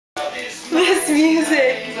This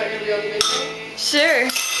music. Is that gonna be on the video? Sure.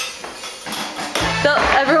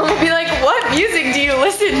 Everyone will be like, what music do you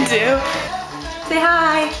listen to? Say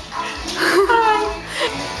hi. Hi.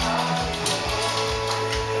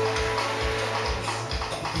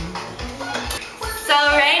 So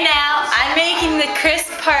right now, I'm making the crisp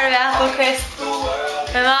part of apple crisp.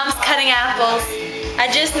 My mom's cutting apples. I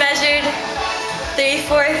just measured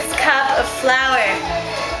 3/4 cup of flour.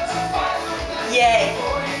 Yay.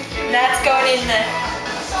 And that's going in the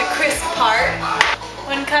crisp part.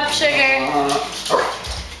 1 cup sugar.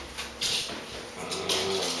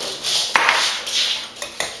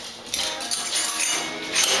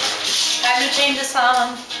 Time to change the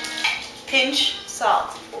song. Pinch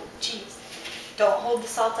salt. Oh, jeez. Don't hold the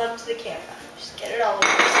salt up to the camera. Just get it all over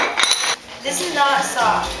yourself. This is not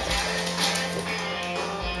soft.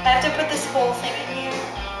 I have to put this whole thing in here.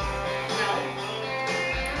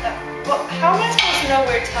 Well, how am I supposed to know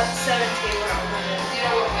where 7 tablespoons is? You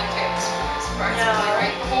know what 1 tablespoon is approximately, No.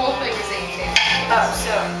 right? The whole thing is 8 tablespoons. Oh,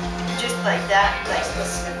 so just like that, like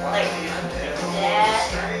that.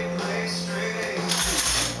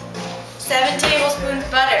 7 tablespoons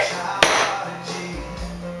butter.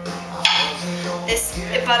 This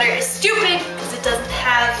butter is stupid because it doesn't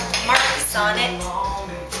have marks on it.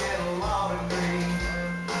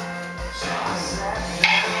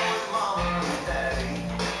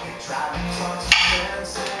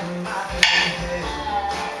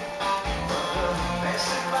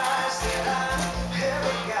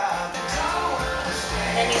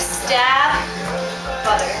 And then you stab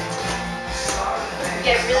butter. You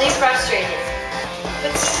get really frustrated.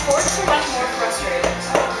 But forks are much more frustrating.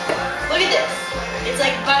 Look at this. It's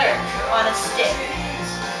like butter on a stick.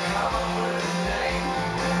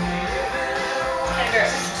 Kind of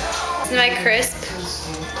gross. This is my crisp.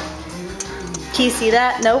 Can you see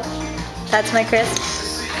that? Nope. That's my crisp.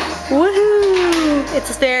 Woohoo!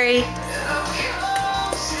 It's very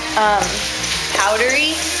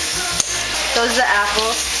powdery. Those are the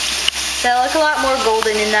apples. They look a lot more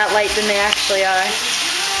golden in that light than they actually are.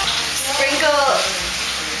 Sprinkle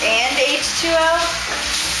and H2O.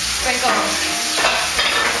 Sprinkle.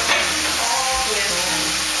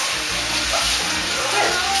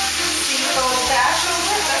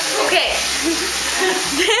 Okay.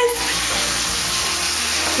 This,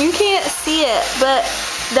 you can't see it, but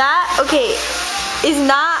that, okay, is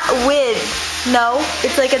not with. No,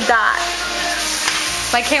 it's like a dot.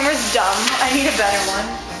 My camera's dumb. I need a better one.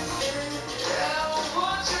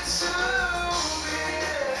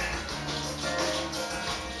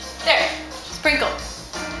 There. Sprinkle.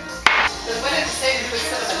 Then when did it say to put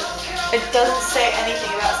cinnamon? It doesn't say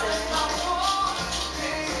anything about cinnamon.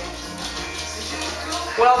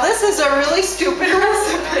 Well, this is a really stupid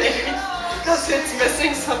recipe because it's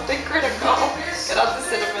missing something critical. Get out the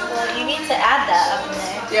cinnamon. Well, you need to add that up in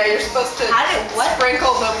there. Yeah, you're supposed to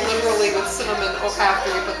sprinkle them liberally with cinnamon after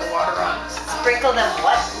you put the water on. Sprinkle them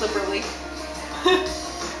what? Liberally.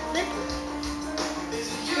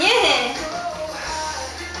 Yeah.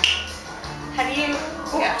 How do you?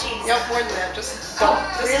 Oh, Yeah. jeez. Yep, more than that. Just don't.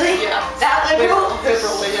 Just, Really? Yeah. That liberal?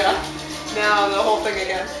 Liberally, yeah. Now the whole thing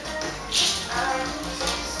again.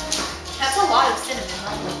 That's a lot of cinnamon.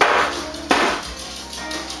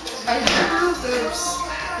 Oops.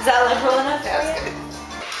 Is that liberal enough? That's good.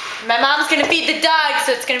 My mom's gonna feed the dog,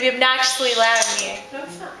 so it's gonna be obnoxiously loud in here. No,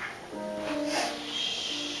 it's not.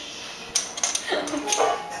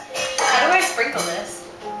 How do I sprinkle this?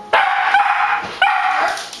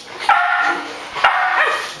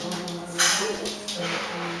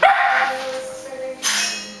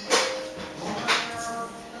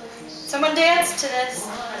 Someone dance to this.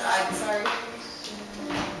 I'm sorry.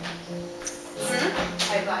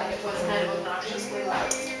 I lied. It was kind of obnoxiously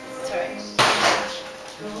loud. Sorry.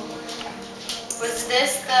 Was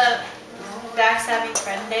this the backstabbing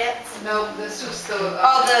friend dance? No, this was the.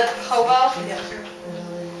 Oh, the hobo? Yeah.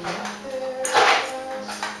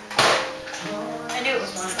 I knew it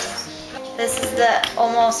was one of those. This is the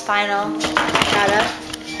almost final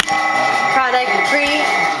product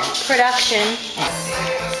pre-production.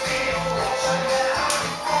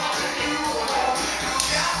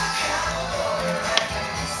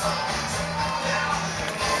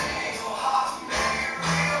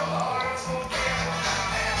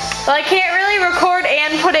 Well, I can't really record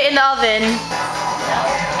and put it in the oven.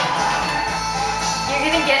 You're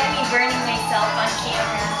gonna get me burning myself on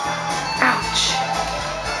camera. Ouch.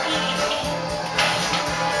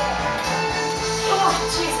 Oh,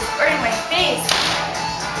 Jesus, burning my face.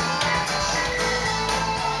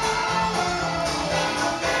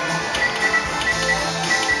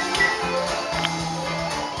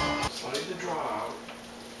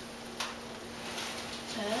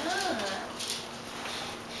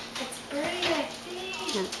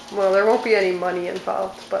 Well, there won't be any money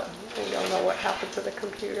involved, but I don't know what happened to the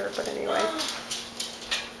computer, but anyway.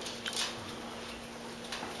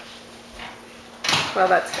 Well,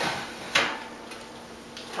 that's it.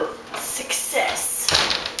 Success.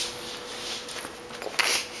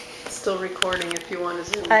 It's still recording if you want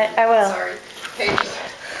to zoom in. I will. Sorry. Paige's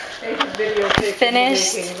videotape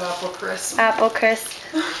Finished. the making of Apple Crisp. Apple crisp.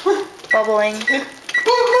 Bubbling.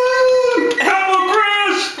 Apple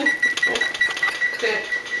Crisp!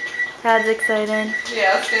 Dad's excited.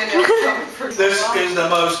 Yeah, Daniel's coming for This is the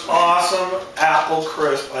most awesome apple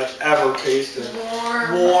crisp I've ever tasted.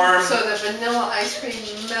 Warm. So the vanilla ice cream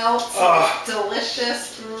melts. Ah. It's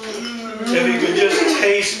delicious. If you could just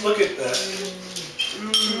taste, look at this.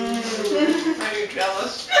 Are you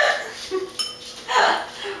jealous?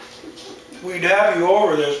 We'd have you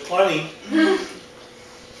over, there's plenty.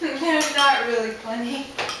 There's not really plenty.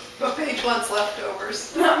 But Paige wants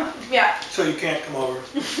leftovers. Yeah. So you can't come over.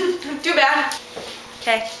 Too bad.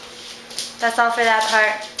 Okay. That's all for that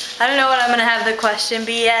part. I don't know what I'm going to have the question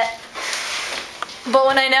be yet. But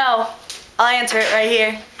when I know, I'll answer it right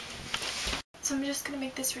here. So I'm just going to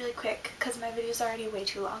make this really quick because my video is already way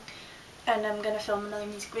too long. And I'm going to film another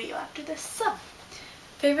music video after this. So,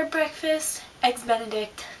 favorite breakfast, Eggs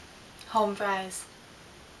Benedict, home fries.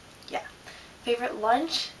 Yeah. Favorite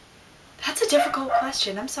lunch? That's a difficult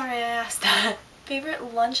question. I'm sorry I asked that.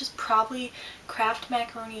 Favorite lunch is probably Kraft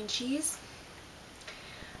macaroni and cheese.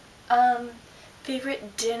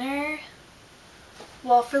 Favorite dinner?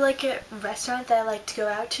 Well, for like a restaurant that I like to go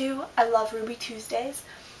out to, I love Ruby Tuesdays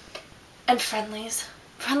and Friendly's.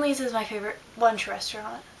 Friendly's is my favorite lunch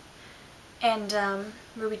restaurant. And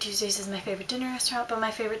Ruby Tuesdays is my favorite dinner restaurant, but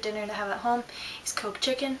my favorite dinner to have at home is Coke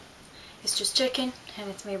Chicken. It's just chicken,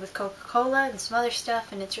 and it's made with Coca-Cola and some other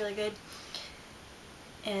stuff, and it's really good.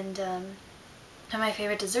 And my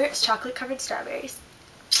favorite dessert is chocolate-covered strawberries.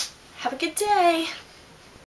 Have a good day!